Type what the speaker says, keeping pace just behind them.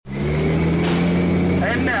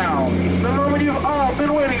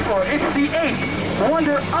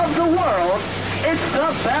wonder of the world, it's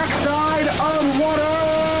the backside of water!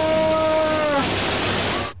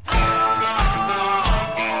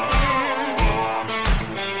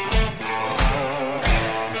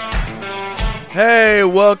 Hey,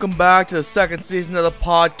 welcome back to the second season of the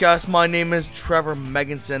podcast. My name is Trevor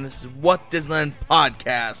Megginson. This is What Disneyland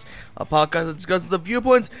Podcast, a podcast that discusses the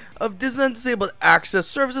viewpoints of Disneyland Disabled Access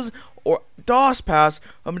Services, or DOS Pass,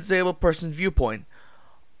 from a disabled person's viewpoint.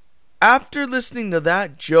 After listening to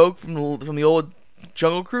that joke from the old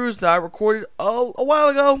Jungle Cruise that I recorded a while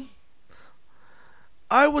ago,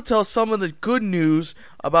 I will tell some of the good news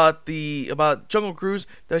about Jungle Cruise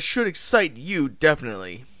that should excite you,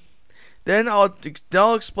 definitely. Then I'll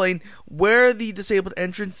explain where the disabled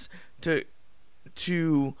entrance to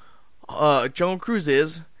Jungle Cruise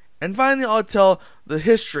is, and finally I'll tell the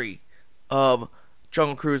history of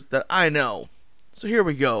Jungle Cruise that I know. So here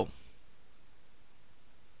we go.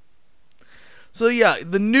 So yeah, here's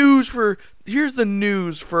the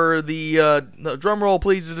news for the drum roll,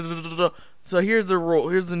 please. So here's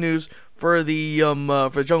the news for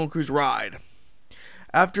the Jungle Cruise ride.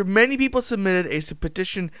 After many people submitted a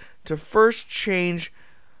petition to first change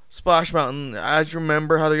Splash Mountain, as you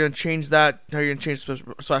remember how they're going to change that, how you're going to change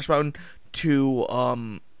Splash Mountain to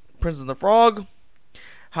Princess and the Frog.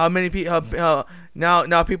 How many people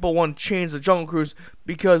now people want to change the Jungle Cruise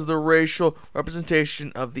because of the racial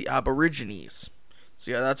representation of the Aborigines.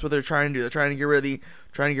 So yeah, that's what they're trying to do. They're trying to get rid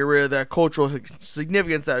of that cultural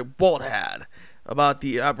significance that Walt had about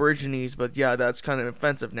the Aborigines. But yeah, that's kind of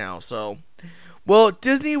offensive now. So. Well,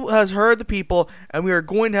 Disney has heard the people, and we are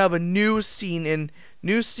going to have a new scenes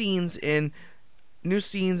and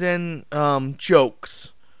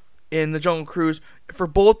jokes in the Jungle Cruise for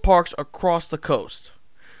both parks across the coast.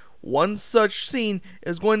 One such scene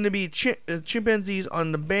is going to be chimpanzees on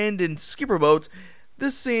an abandoned skipper boats.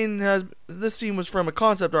 This scene was from a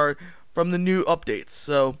concept art from the new updates.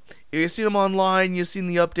 So if you've seen them online, you've seen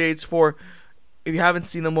the updates for. If you haven't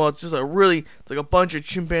seen them, well, it's like a bunch of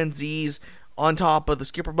chimpanzees on top of the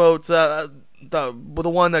skipper boats, the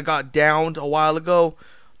one that got downed a while ago,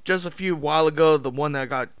 just a few while ago, the one that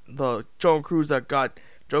got the Jungle Cruise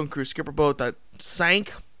skipper boat that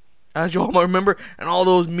sank, as you all might remember, and all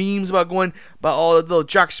those memes about all the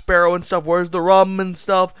Jack Sparrow and stuff, where's the rum and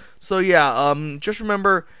stuff. So yeah, just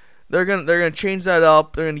remember they're gonna change that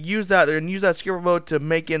up. They're gonna use that skipper boat to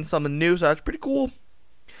make in something new. So that's pretty cool.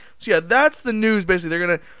 So yeah, that's the news. Basically,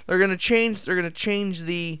 they're gonna change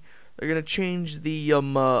the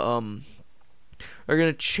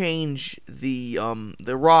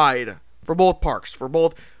ride for both parks, for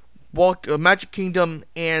both Magic Kingdom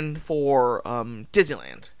and for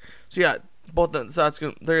Disneyland. So yeah, they're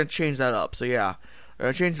gonna change that up. So yeah, they're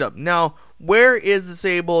gonna change it up. Now, where is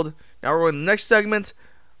disabled? Now we're going to the next segment.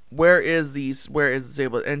 Where is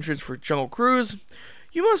disabled entrance for Jungle Cruise?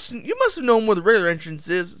 You must have known where the regular entrance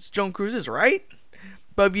is. It's Jungle Cruise is, right?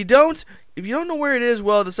 But if you don't know where it is,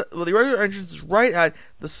 the regular entrance is right at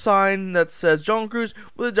the sign that says Jungle Cruise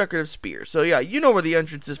with a decorative spear. So yeah, you know where the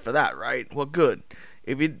entrance is for that, right? Well, good.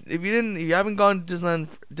 If you haven't gone to Disneyland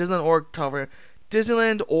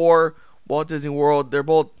or Walt Disney World, they're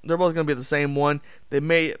both gonna be the same one. They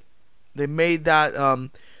made that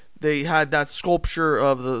they had that sculpture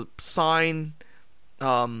of the sign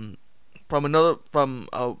from a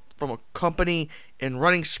company in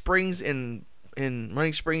Running Springs in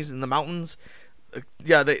the mountains.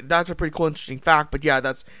 Yeah, that's a pretty cool, interesting fact. But yeah,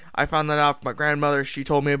 I found that out from my grandmother. She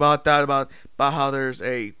told me about that, about how there's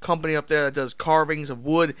a company up there that does carvings of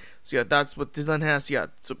wood. So yeah, that's what Disneyland has. Yeah,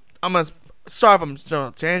 so sorry if I'm still on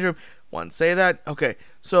a tangent. Want to say that? Okay,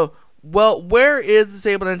 so where is the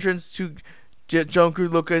disabled entrance to Jungle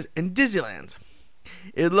Cruise located in Disneyland?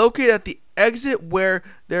 It's located at the exit where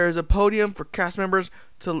there is a podium for cast members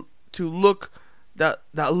to look that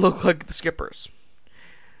look like the skippers.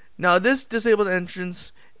 Now, this disabled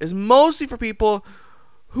entrance is mostly for people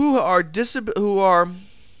who are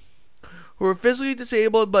physically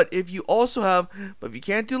disabled, but if you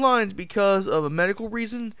can't do lines because of a medical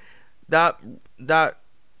reason, that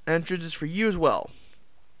entrance is for you as well.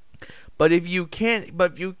 But if you can,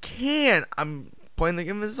 I'm putting the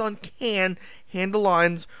emphasis on can handle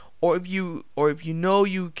lines, or if you know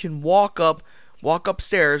you can walk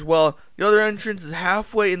upstairs, well, the other entrance is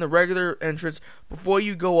halfway in the regular entrance before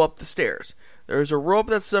you go up the stairs. There's a rope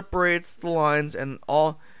that separates the lines, and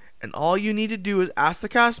all you need to do is ask the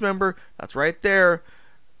cast member that's right there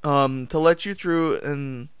to let you through,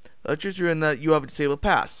 and that you have a disabled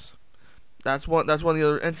pass. That's one of the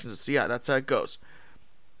other entrances. So yeah, that's how it goes.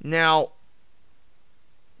 Now,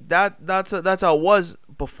 that's how it was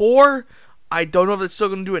before. I don't know if they're still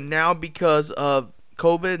going to do it now because of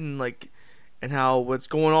COVID and how what's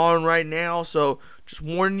going on right now. So just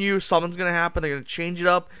warning you, something's going to happen. They're going to change it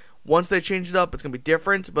up. Once they change it up, it's going to be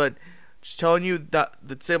different. But just telling you that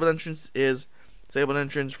the disabled entrance is disabled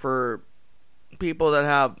entrance for people that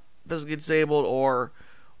have physically disabled or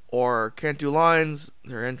can't do lines.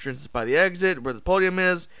 Their entrance is by the exit where the podium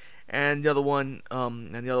is, and the other one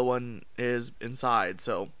is inside.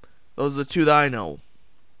 So those are the two that I know.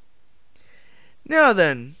 Now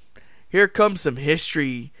then, here comes some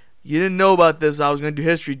history. You didn't know about this. I was going to do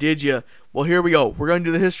history, did you? Well, here we go. We're going to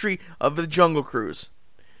do the history of the Jungle Cruise.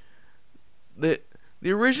 The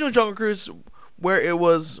original Jungle Cruise, where it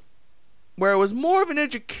was more of an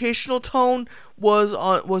educational tone, was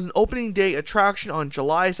an opening day attraction on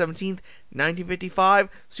July 17th, 1955.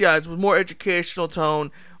 So yeah, it was more educational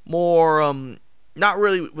tone, more not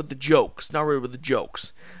really with the jokes.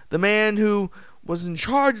 The man who was in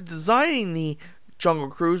charge of designing the Jungle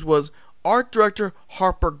Cruise was art director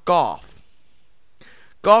Harper Goff.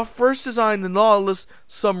 Goff first designed the Nautilus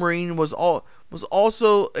submarine, was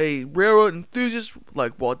also a railroad enthusiast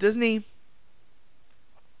like Walt Disney.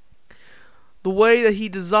 The way that he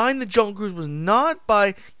designed the Jungle Cruise was not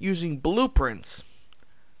by using blueprints.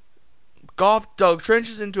 Goff dug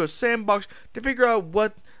trenches into a sandbox to figure out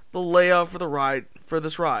what the layout for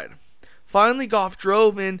this ride. Finally, Goff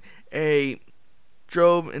drove in a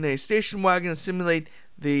station wagon to simulate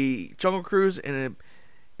the Jungle Cruise in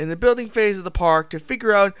the building phase of the park to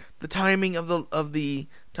figure out the timing of the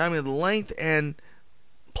length and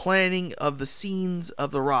planning of the scenes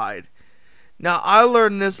of the ride. Now, I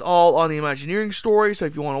learned this all on the Imagineering story, so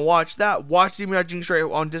if you want to watch that, watch the Imagineering story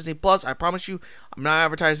on Disney Plus. I promise you, I'm not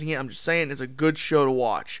advertising it. I'm just saying it's a good show to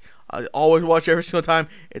watch. I always watch every single time.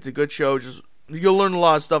 It's a good show. Just you'll learn a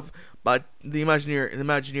lot of stuff about the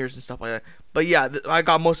Imagineers and stuff like that. But yeah, I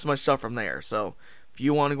got most of my stuff from there. So if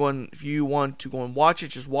you want to go and watch it,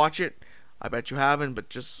 just watch it. I bet you haven't, but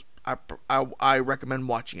just I recommend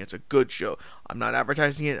watching it. It's a good show. I'm not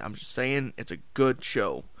advertising it. I'm just saying it's a good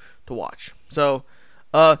show to watch. So,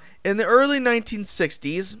 in the early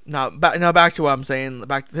 1960s, now back to what I'm saying,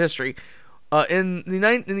 back to the history. In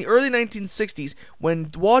the early 1960s,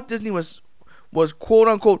 when Walt Disney was quote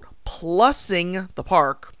unquote plussing the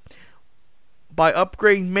park by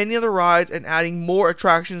upgrading many of the rides and adding more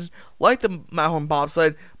attractions like the Matterhorn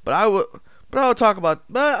bobsled, I'll talk about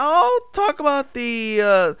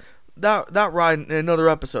the that ride in another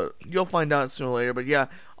episode. You'll find out sooner or later. But yeah,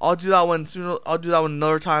 I'll do that one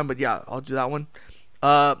another time. But yeah, I'll do that one.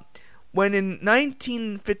 When in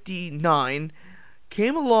 1959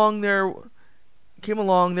 came along, there were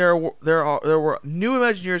new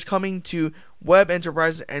Imagineers coming to Webb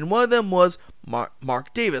Enterprises, and one of them was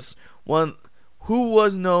Marc Davis, who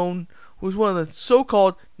was one of the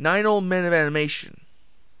so-called 9 old men of animation.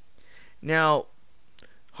 Now,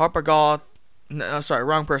 Harper Goff,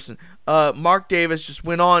 wrong person. Marc Davis just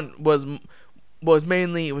went on, was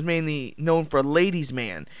mainly known for Ladies'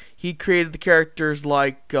 Man. He created the characters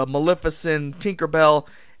like Maleficent, Tinkerbell,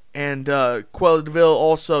 and Cruella de Vil.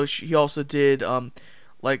 Also, he also did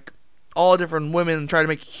like all different women and tried to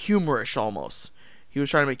make it humorous almost. He was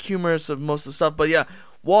trying to make humorous of most of the stuff. But yeah,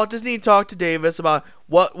 Walt Disney talked to Davis about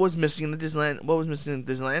what was missing in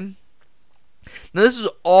Disneyland. Now this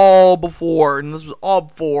was all before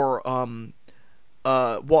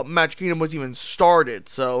Walt Magic Kingdom was even started.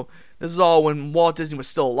 So this is all when Walt Disney was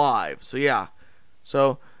still alive. So yeah,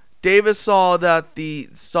 so Davis saw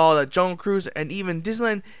that Jungle Cruise and even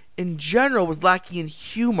Disneyland in general was lacking in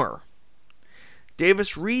humor.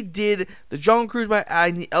 Davis redid the Jungle Cruise by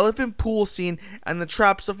adding the elephant pool scene and the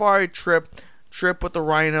trap safari trip with the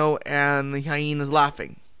rhino and the hyenas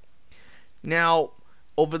laughing. Now,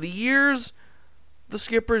 over the years, the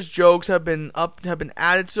skipper's jokes have been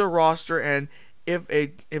added to the roster, and if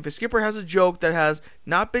a skipper has a joke that has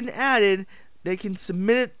not been added, they can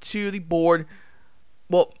submit it to the board,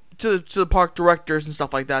 well, to the park directors and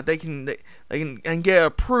stuff like that. They can get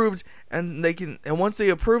approved, and once they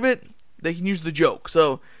approve it, they can use the joke.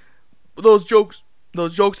 So those jokes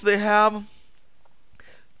that they have,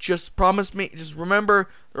 just remember,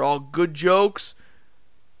 they're all good jokes.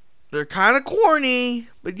 They're kind of corny,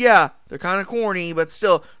 but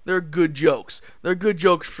still, they're good jokes. They're good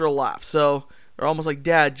jokes for a laugh. So they're almost like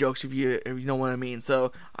dad jokes, if you know what I mean.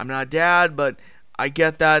 So I'm not a dad, but I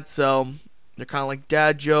get that. So they're kind of like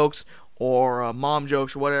dad jokes or mom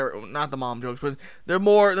jokes or whatever. Not the mom jokes, but they're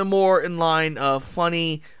more in line of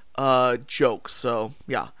funny jokes. So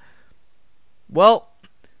yeah. Well,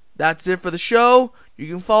 that's it for the show. You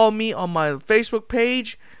can follow me on my Facebook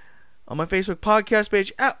page, on my Facebook podcast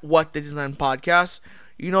page at What the Disneyland Podcast.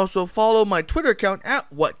 You can also follow my Twitter account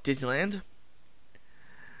at What Disneyland.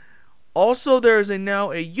 Also, there is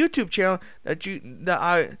now a YouTube channel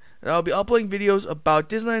that I'll be uploading videos about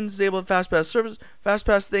Disneyland's disabled FastPass service,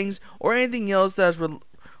 FastPass things, or anything else that is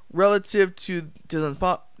relative to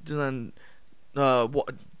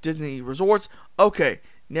Disney resorts. Okay,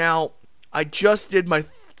 now I just did my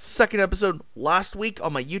second episode last week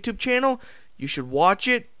on my YouTube channel. You should watch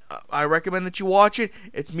it. I recommend that you watch it.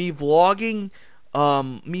 It's me vlogging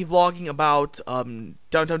about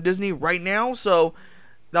Downtown Disney right now. So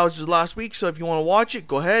that was just last week. So if you want to watch it,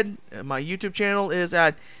 go ahead. My YouTube channel is in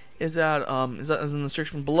the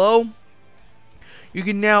description below. You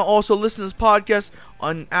can now also listen to this podcast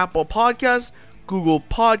on Apple Podcasts, Google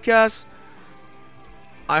Podcasts,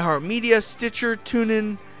 iHeartMedia, Stitcher,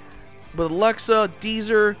 TuneIn, with Alexa,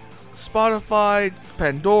 Deezer, Spotify,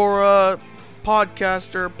 Pandora,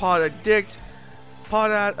 Podcaster, Pod Addict,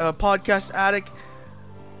 Podcast Addict,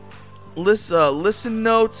 Listen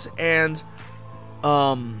Notes, and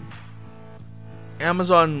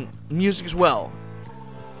Amazon Music as well.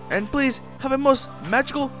 And please have a most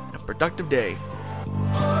magical and productive day.